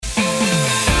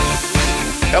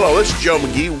Hello, this is Joe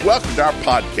McGee. Welcome to our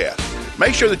podcast.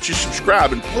 Make sure that you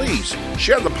subscribe and please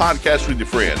share the podcast with your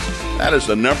friends. That is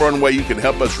the number one way you can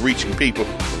help us reaching people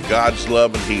with God's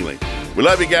love and healing. We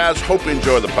love you guys. Hope you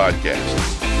enjoy the podcast.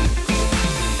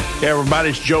 Hey, everybody,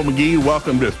 it's Joe McGee.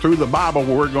 Welcome to Through the Bible,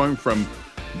 where we're going from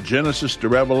Genesis to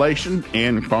Revelation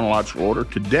in chronological order.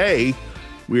 Today,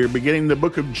 we are beginning the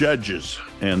book of Judges,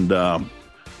 and a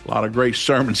lot of great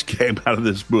sermons came out of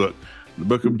this book, the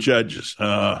book of Judges.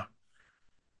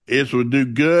 Israel would do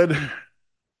good,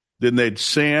 then they'd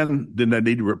sin, then they'd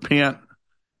need to repent,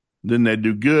 then they'd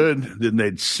do good, then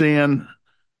they'd sin,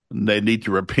 and they'd need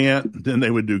to repent, then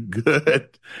they would do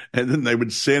good, and then they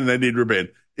would sin, and they'd need to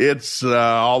repent. It's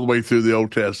all the way through the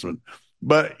Old Testament.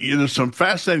 But there's some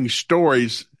fascinating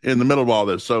stories in the middle of all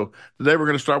this. So today we're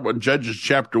going to start with Judges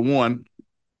chapter 1.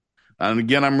 And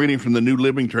again, I'm reading from the New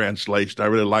Living Translation. I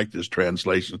really like this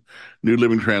translation, New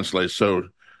Living Translation. So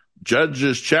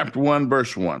Judges chapter 1,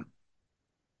 verse 1.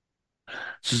 It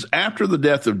says, after the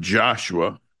death of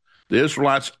Joshua, the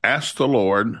Israelites asked the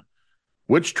Lord,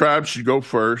 which tribe should go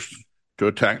first to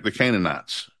attack the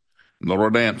Canaanites? And the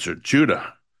Lord answered,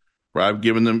 Judah, for I've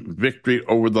given them victory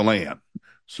over the land.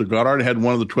 So God already had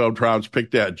one of the 12 tribes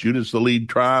picked out. Judah's the lead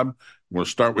tribe. We'll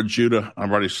start with Judah.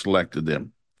 I've already selected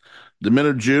them. The men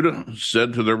of Judah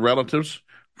said to their relatives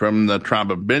from the tribe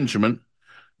of Benjamin,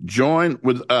 join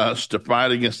with us to fight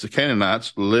against the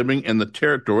Canaanites living in the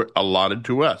territory allotted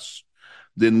to us.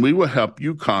 Then we will help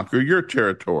you conquer your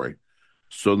territory.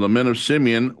 So the men of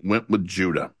Simeon went with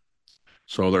Judah.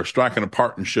 So they're striking a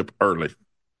partnership early.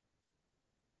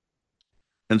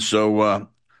 And so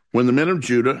when the men of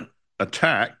Judah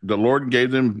attacked, the Lord gave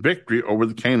them victory over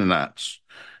the Canaanites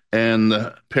and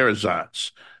the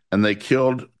Perizzites, and they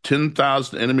killed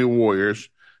 10,000 enemy warriors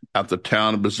at the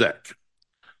town of Bezek.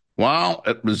 While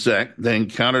at Bezek, they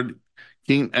encountered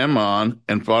King Ammon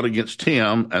and fought against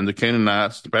him, and the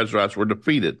Canaanites, the Perizzites, were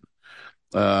defeated.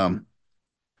 The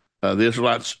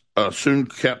Israelites soon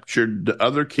captured the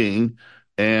other king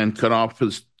and cut off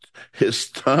his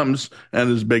thumbs and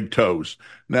his big toes.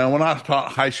 Now, when I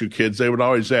taught high school kids, they would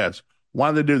always ask,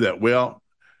 why did they do that? Well,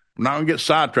 I'm not going to get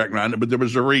sidetracked around it, but there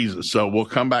was a reason. So we'll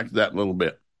come back to that in a little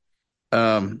bit.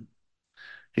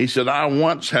 He said, I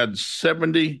once had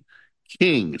 70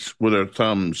 kings with their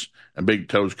thumbs and big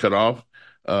toes cut off,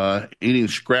 eating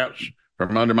scraps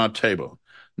from under my table.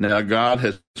 Now God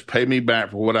has paid me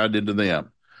back for what I did to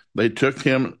them. They took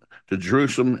him to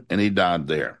Jerusalem, and he died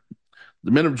there.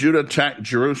 The men of Judah attacked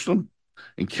Jerusalem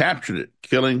and captured it,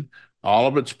 killing all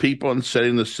of its people and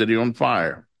setting the city on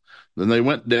fire. Then they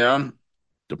went down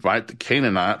to fight the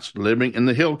Canaanites living in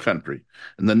the hill country,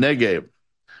 in the Negev,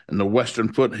 and the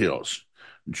western foothills.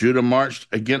 Judah marched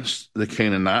against the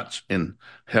Canaanites in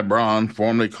Hebron,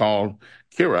 formerly called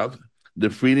Kirath,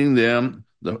 defeating them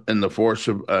in the force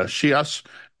of Shias,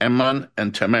 Ammon,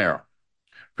 and Tamar.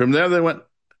 From there they went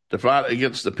to fight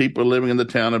against the people living in the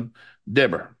town of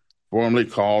Debir, formerly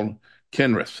called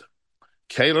Kinrith.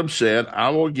 Caleb said, I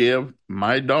will give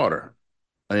my daughter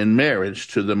in marriage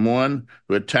to the one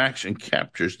who attacks and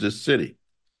captures this city.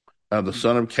 The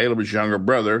son of Caleb's younger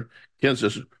brother,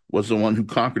 Kensis, was the one who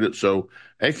conquered it, so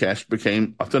Achash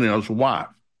became Othniel's wife.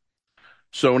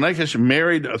 So when Achash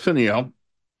married Othniel,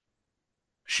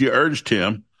 she urged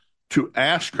him to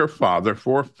ask her father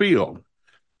for a field.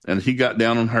 And he got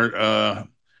down on her,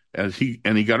 he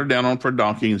got her down on her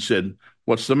donkey and said,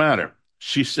 what's the matter?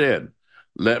 She said,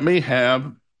 let me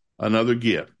have another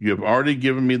gift. You have already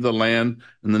given me the land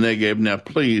in the Negev. Now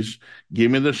please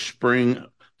give me the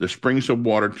springs of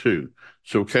water too.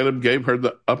 So Caleb gave her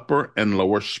the upper and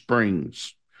lower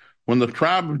springs. When the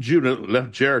tribe of Judah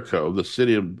left Jericho, the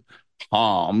city of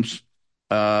palms,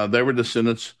 they were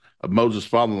descendants of Moses'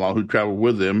 father-in-law who traveled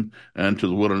with them and to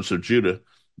the wilderness of Judah.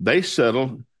 They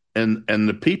settled and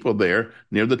the people there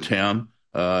near the town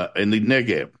in the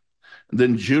Negev.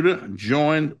 Then Judah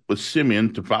joined with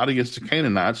Simeon to fight against the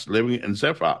Canaanites living in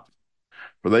Zephath,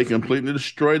 for they completely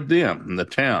destroyed them in the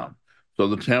town. So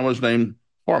the town was named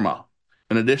Hormah.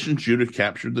 In addition, Judah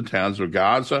captured the towns of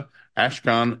Gaza,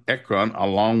 Ashkelon, Ekron,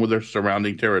 along with their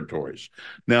surrounding territories.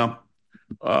 Now,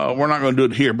 we're not going to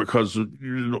do it here because of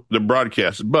the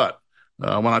broadcast, but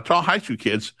when I taught high school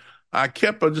kids, I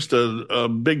kept just a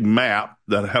big map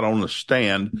that I had on the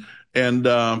stand, and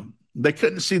they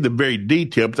couldn't see the very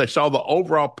detail, but they saw the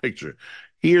overall picture.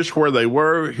 Here's where they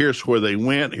were. Here's where they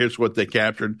went. Here's what they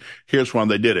captured. Here's when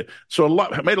they did it. So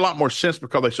it made a lot more sense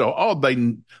because they saw,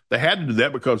 they had to do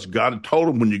that because God had told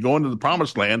them, when you go into the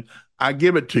promised land, I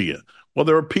give it to you. Well,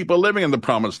 there were people living in the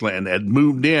promised land that had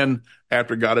moved in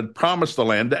after God had promised the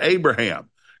land to Abraham,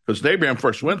 Because Abraham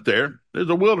first went there, there's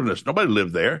a wilderness. Nobody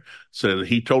lived there. So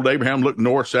he told Abraham, look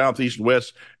north, south, east, and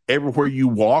west. Everywhere you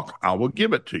walk, I will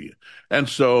give it to you. And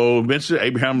so eventually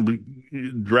Abraham,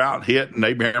 drought hit, and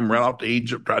Abraham ran off to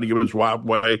Egypt, tried to give his wife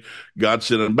away. God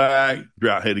sent him back.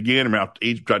 Drought hit again, ran off to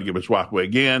Egypt, tried to give his wife away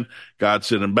again. God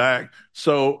sent him back.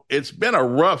 So it's been a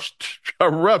rough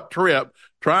trip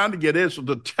trying to get Israel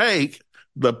to take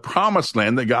the promised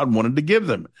land that God wanted to give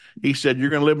them. He said, you're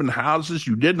going to live in houses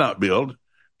you did not build,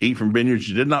 eat from vineyards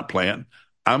you did not plant.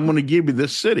 I'm going to give you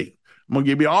this city. I'm going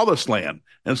to give you all this land.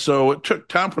 And so it took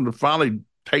time for them to finally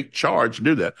take charge and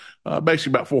do that,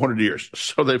 basically about 400 years.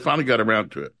 So they finally got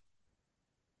around to it.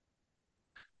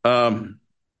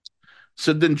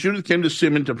 So then Judah came to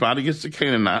Simeon to fight against the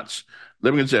Canaanites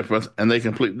living in Zephath, and they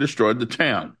completely destroyed the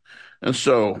town. And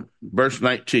so, verse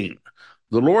 19,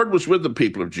 the Lord was with the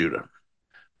people of Judah,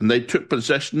 and they took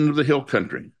possession of the hill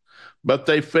country, but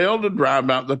they failed to drive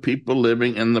out the people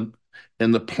living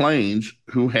in the plains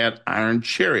who had iron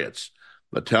chariots.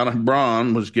 The town of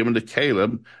Hebron was given to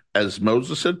Caleb, as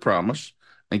Moses had promised,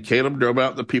 and Caleb drove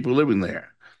out the people living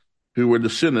there, who were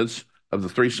descendants of the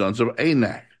three sons of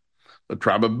Anak. The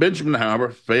tribe of Benjamin,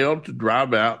 however, failed to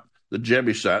drive out the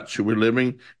Jebusites who were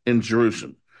living in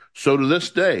Jerusalem. So to this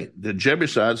day, the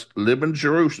Jebusites live in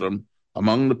Jerusalem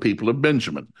among the people of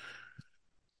Benjamin.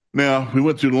 Now, we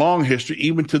went through long history,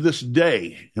 even to this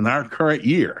day, in our current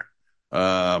year.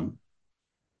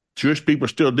 Jewish people are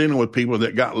still dealing with people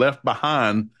that got left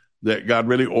behind that God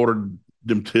really ordered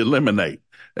them to eliminate.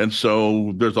 And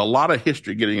so there's a lot of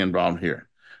history getting involved here.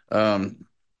 The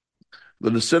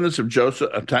descendants of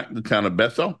Joseph attacked the town of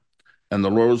Bethel, and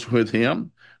the Lord was with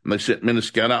him. And they sent men to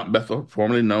scout out Bethel,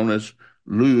 formerly known as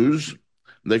Luz.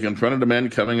 They confronted a man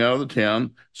coming out of the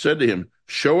town, said to him,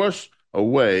 show us a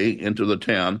way into the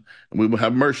town, and we will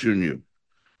have mercy on you.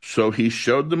 So he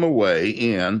showed them a way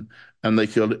in, and they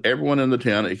killed everyone in the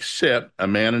town except a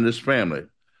man and his family.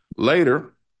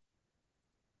 Later,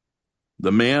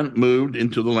 the man moved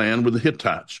into the land with the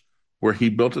Hittites, where he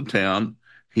built a town.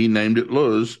 He named it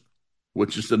Luz,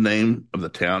 which is the name of the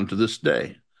town to this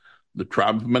day. The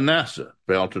tribe of Manasseh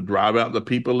failed to drive out the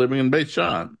people living in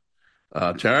Beth-shan,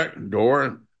 Tarak,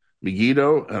 Dor,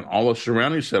 Megiddo, and all the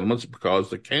surrounding settlements, because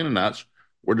the Canaanites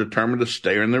were determined to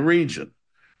stay in the region.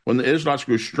 When the Israelites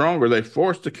grew stronger, they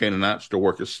forced the Canaanites to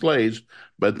work as slaves,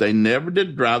 but they never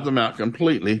did drive them out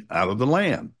completely out of the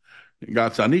land.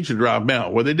 God said, I need you to drive them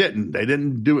out. Well, they didn't. They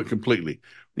didn't do it completely.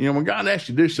 When God asks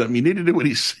you to do something, you need to do what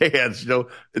he says. To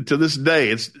this day,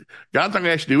 God's not going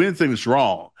to ask you to do anything that's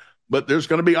wrong, but there's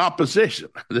going to be opposition.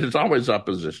 There's always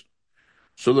opposition.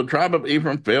 So the tribe of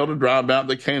Ephraim failed to drive out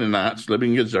the Canaanites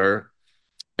living in Gezer,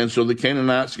 and so the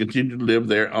Canaanites continued to live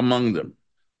there among them.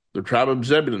 The tribe of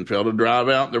Zebulun failed to drive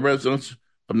out the residents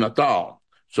of Nathal,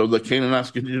 so the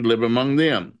Canaanites continued to live among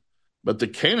them. But the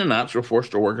Canaanites were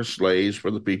forced to work as slaves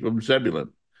for the people of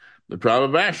Zebulun. The tribe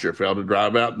of Asher failed to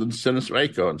drive out the descendants of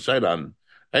Achan, Sidon,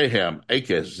 Ahab,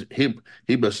 Achaz,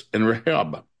 Hebus, and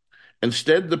Rehob.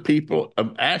 Instead, the people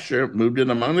of Asher moved in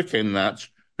among the Canaanites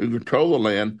who controlled the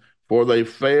land, for they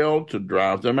failed to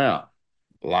drive them out.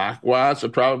 Likewise, the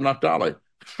tribe of Naphtali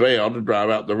failed to drive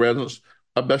out the residents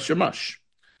of Bethshemesh,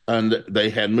 and they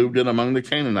had moved in among the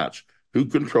Canaanites who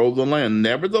controlled the land.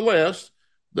 Nevertheless,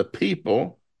 the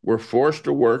people were forced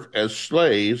to work as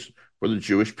slaves for the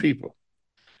Jewish people.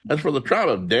 As for the tribe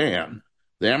of Dan,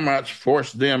 the Amorites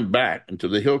forced them back into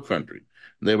the hill country.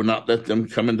 They would not let them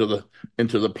come into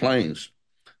the plains.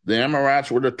 The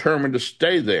Amorites were determined to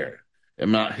stay there in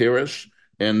Mount Heres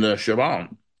and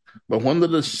Shavon. But when the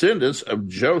descendants of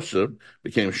Joseph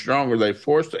became stronger, they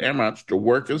forced the Amorites to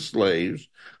work as slaves.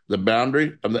 The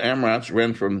boundary of the Amorites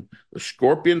ran from the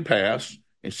Scorpion Pass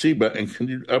in Seba and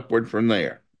continued upward from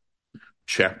there.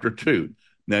 Chapter 2.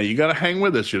 Now, you got to hang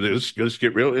with us here. This is going to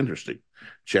get real interesting.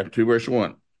 Chapter 2, verse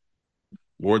 1.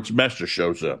 Lord's messenger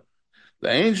shows up. The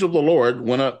angel of the Lord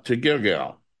went up to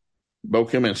Gilgal,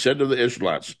 spoke him, and said to the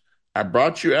Israelites, I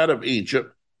brought you out of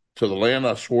Egypt to the land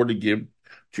I swore to give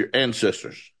to your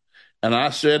ancestors. And I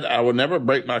said, I will never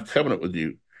break my covenant with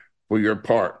you for your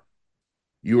part.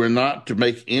 You are not to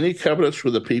make any covenants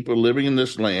with the people living in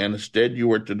this land. Instead, you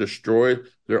were to destroy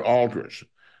their altars.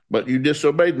 But you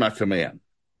disobeyed my command.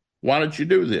 Why did you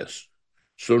do this?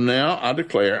 So now I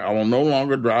declare, I will no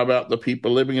longer drive out the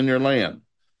people living in your land.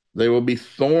 They will be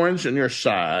thorns in your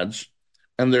sides,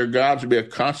 and their gods will be a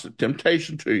constant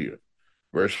temptation to you.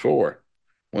 Verse 4.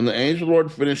 When the angel of the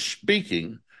Lord finished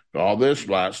speaking to all the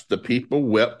Israelites, the people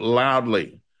wept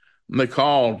loudly. And they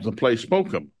called the place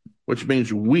Mokum, which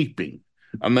means weeping,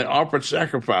 and they offered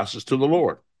sacrifices to the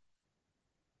Lord.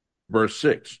 Verse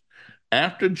 6.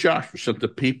 After Joshua sent the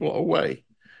people away,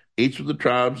 each of the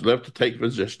tribes left to take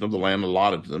possession of the land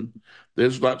allotted to them. The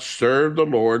Israelites served the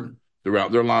Lord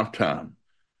throughout their lifetime,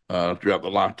 throughout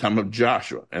the lifetime of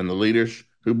Joshua and the leaders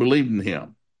who believed in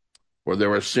him. For they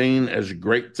were seen as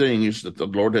great things that the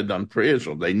Lord had done for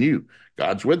Israel. They knew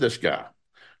God's with this guy.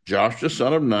 Joshua,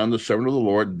 son of Nun, the servant of the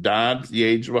Lord, died at the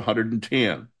age of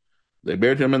 110. They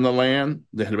buried him in the land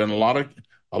that had been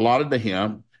allotted to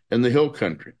him in the hill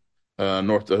country,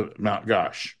 north of Mount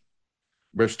Gosh.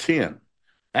 Verse 10,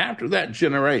 after that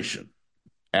generation,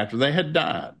 after they had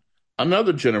died,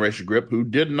 another generation grew up who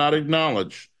did not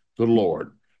acknowledge the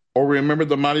Lord or remember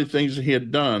the mighty things that he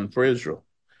had done for Israel.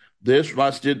 The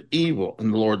Israelites did evil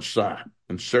in the Lord's sight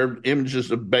and served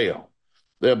images of Baal.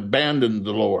 They abandoned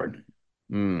the Lord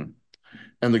and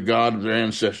the God of their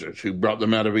ancestors who brought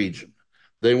them out of Egypt.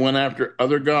 They went after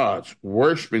other gods,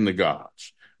 worshiping the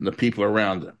gods and the people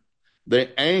around them.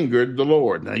 They angered the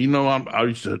Lord. Now, I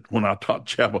used to, when I taught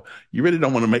chapel, you really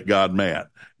don't want to make God mad.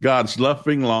 God's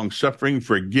loving, long-suffering,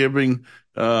 forgiving,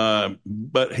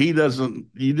 but he doesn't,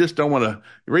 you just don't want to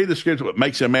read the scripture what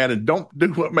makes him mad and don't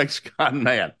do what makes God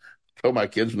mad. I told my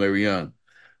kids when they were young.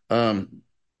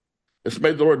 It's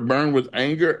made the Lord burn with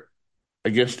anger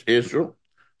against Israel,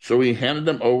 so he handed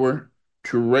them over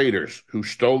to raiders who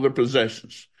stole their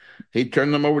possessions. He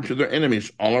turned them over to their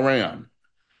enemies all around.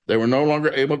 They were no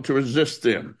longer able to resist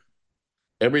them.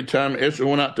 Every time Israel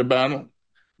went out to battle,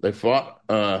 they fought.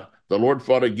 The Lord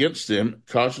fought against them,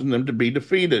 causing them to be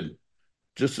defeated,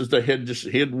 just as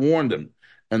he had warned them.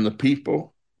 And the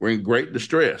people were in great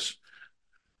distress.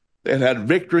 They had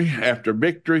victory after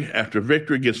victory after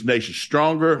victory against nations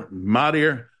stronger,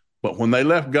 mightier. But when they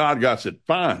left God, God said,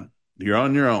 "Fine, you're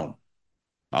on your own.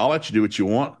 I'll let you do what you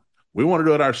want. We want to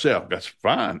do it ourselves." That's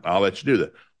fine. I'll let you do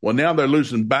that. Well, now they're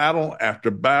losing battle after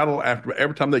battle. After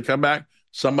every time they come back,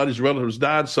 somebody's relatives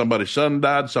died, somebody's son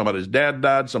died, somebody's dad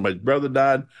died, somebody's brother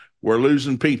died. We're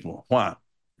losing people. Why?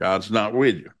 God's not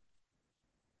with you.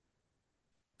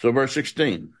 So verse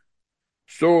 16.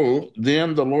 So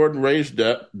then the Lord raised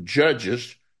up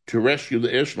judges to rescue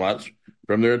the Israelites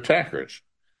from their attackers.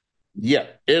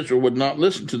 Yet Israel would not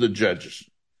listen to the judges,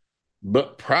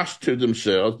 but prostituted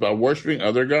themselves by worshiping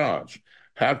other gods.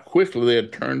 How quickly they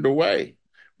had turned away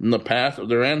from the path of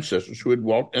their ancestors who had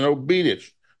walked in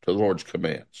obedience to the Lord's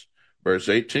commands. Verse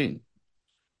 18.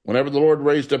 Whenever the Lord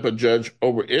raised up a judge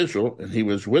over Israel, and he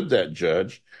was with that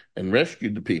judge and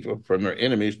rescued the people from their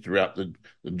enemies throughout the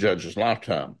judge's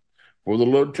lifetime. For the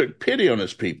Lord took pity on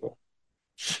his people.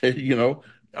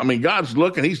 God's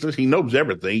looking, he knows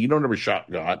everything. You don't ever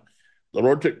shock God. The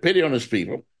Lord took pity on his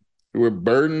people who were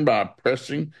burdened by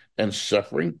oppressing and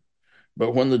suffering.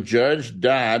 But when the judge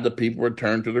died, the people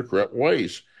returned to their corrupt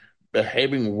ways,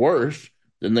 behaving worse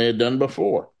than they had done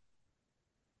before.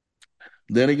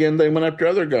 Then again, they went after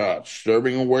other gods,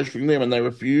 serving and worshiping them, and they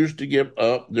refused to give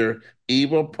up their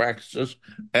evil practices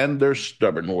and their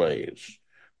stubborn ways.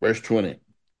 Verse 20.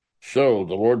 So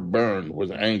the Lord burned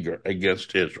with anger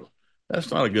against Israel.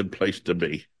 That's not a good place to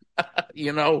be. If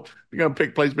you're going to pick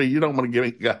a place to be, you don't want to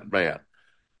get God mad.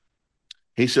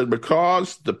 He said,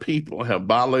 because the people have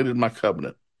violated my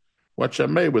covenant, which I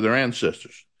made with their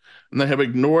ancestors, and they have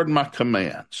ignored my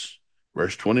commands.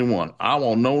 Verse 21, I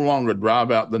will no longer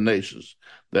drive out the nations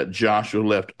that Joshua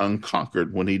left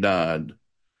unconquered when he died.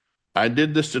 I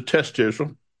did this to test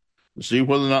Israel, to see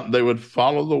whether or not they would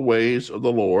follow the ways of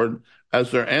the Lord as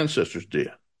their ancestors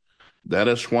did. That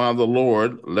is why the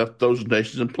Lord left those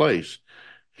nations in place.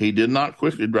 He did not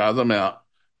quickly drive them out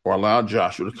or allow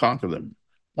Joshua to conquer them.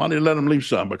 Why did he let them leave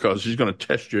some? Because he's going to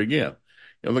test you again.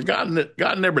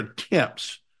 God never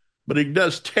tempts, but he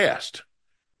does test.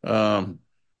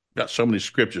 Got so many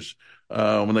scriptures.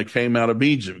 When they came out of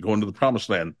Egypt, going to the promised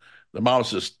land, the Bible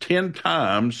says 10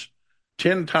 times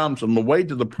on the way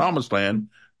to the promised land,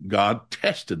 God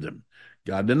tested them.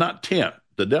 God did not tempt.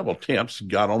 The devil tempts,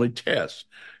 God only tests.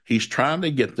 He's trying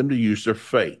to get them to use their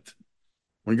faith.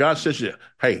 When God says,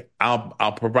 hey,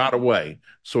 I'll provide a way.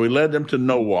 So he led them to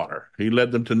no water. He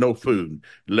led them to no food.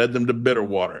 He led them to bitter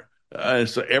water.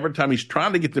 So every time he's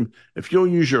trying to get them, if you'll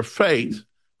use your faith,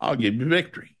 I'll give you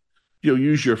victory. If you'll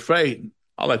use your faith,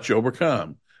 I'll let you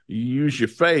overcome. You use your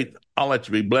faith, I'll let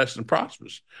you be blessed and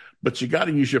prosperous. But you got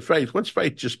to use your faith. What's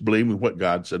faith? Just believing what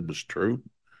God said was true.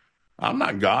 I'm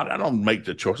not God. I don't make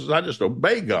the choices. I just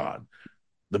obey God.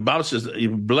 The Bible says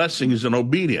that blessing is in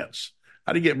obedience.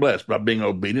 How do you get blessed? By being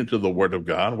obedient to the word of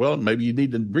God. Well, maybe you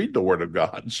need to read the word of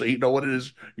God so you know what it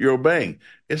is you're obeying.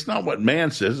 It's not what man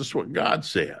says. It's what God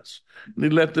says. And he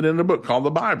left it in a book called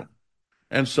the Bible.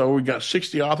 And so we got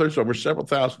 60 authors over several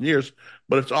thousand years,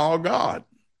 but it's all God.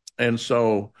 And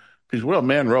so, because, well,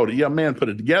 man wrote it. Yeah, man put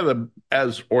it together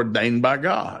as ordained by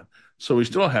God. So we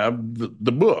still have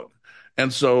the book.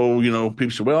 And so, people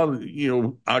say, well,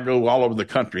 I go all over the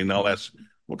country and they'll ask,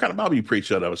 what kind of Bible you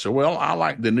preach out of? I say, well, I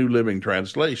like the New Living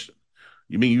Translation.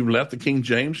 You mean you've left the King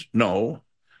James? No,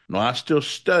 I still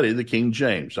study the King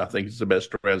James. I think it's the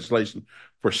best translation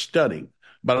for studying,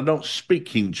 but I don't speak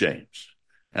King James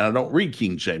and I don't read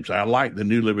King James. I like the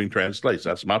New Living Translation.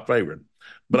 That's my favorite.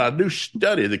 But I do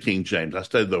study the King James. I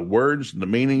study the words and the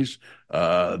meanings,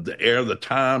 the air, the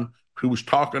time, who's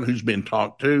talking, who's been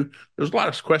talked to. There's a lot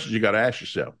of questions you got to ask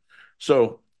yourself.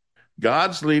 So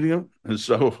God's leading them. And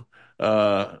so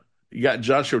you got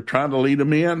Joshua trying to lead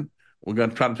them in. We're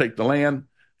going to try to take the land.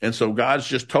 And so God's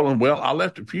just told him, well, I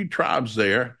left a few tribes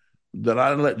there that I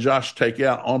didn't let Joshua take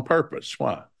out on purpose.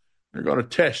 Why? They're going to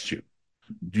test you.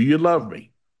 Do you love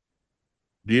me?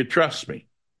 Do you trust me?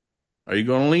 Are you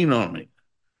going to lean on me?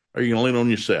 Are you going to lean on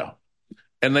yourself?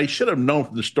 And they should have known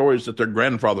from the stories that their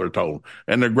grandfather told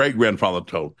and their great-grandfather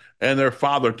told and their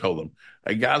father told them.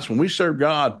 Hey, guys, when we served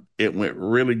God, it went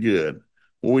really good.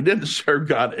 When we didn't serve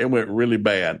God, it went really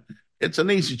bad. It's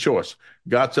an easy choice.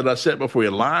 God said, I set before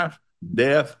you life,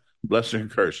 death, blessing,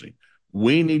 and cursing.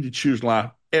 We need to choose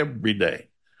life every day.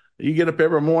 You get up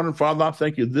every morning, Father, I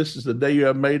thank you. This is the day you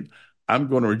have made. I'm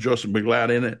going to rejoice and be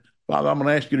glad in it. Father, I'm going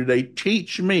to ask you today,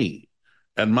 teach me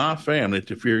and my family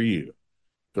to fear you.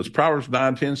 Because Proverbs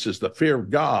 9:10 says the fear of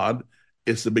God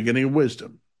is the beginning of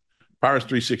wisdom. Proverbs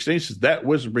 3:16 says that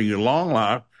wisdom brings you long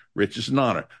life, riches, and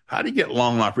honor. How do you get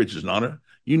long life, riches, and honor?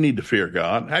 You need to fear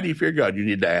God. How do you fear God? You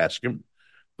need to ask him.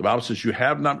 The Bible says you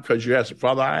have not because you ask.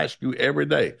 Father, I ask you every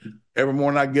day. Every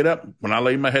morning I get up, when I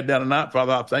lay my head down at night,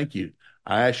 Father, I thank you.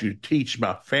 I ask you to teach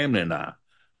my family and I,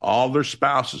 all their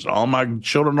spouses, all my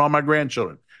children, all my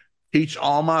grandchildren, teach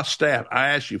all my staff. I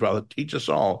ask you, Father, teach us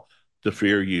all to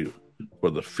fear you.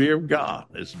 For the fear of God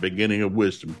is the beginning of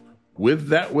wisdom. With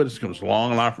that wisdom comes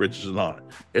long life, riches, and honor.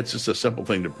 It's just a simple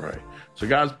thing to pray. So,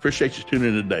 guys, appreciate you tuning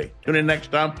in today. Tune in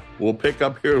next time. We'll pick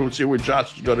up here and we'll see where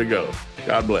Josh is going to go.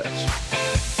 God bless.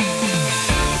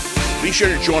 Be sure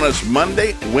to join us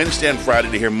Monday, Wednesday, and Friday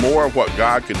to hear more of what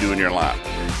God can do in your life.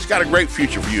 It's got a great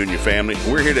future for you and your family,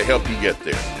 and we're here to help you get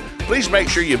there. Please make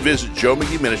sure you visit Joe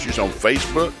McGee Ministries on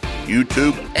Facebook,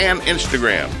 YouTube, and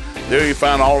Instagram. There you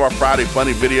find all of our Friday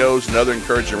funny videos and other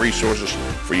encouraging resources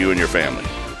for you and your family.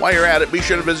 While you're at it, be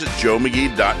sure to visit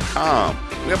joemcgee.com.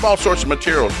 We have all sorts of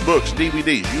materials, books,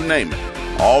 DVDs, you name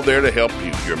it, all there to help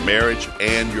you, your marriage,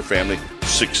 and your family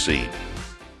succeed.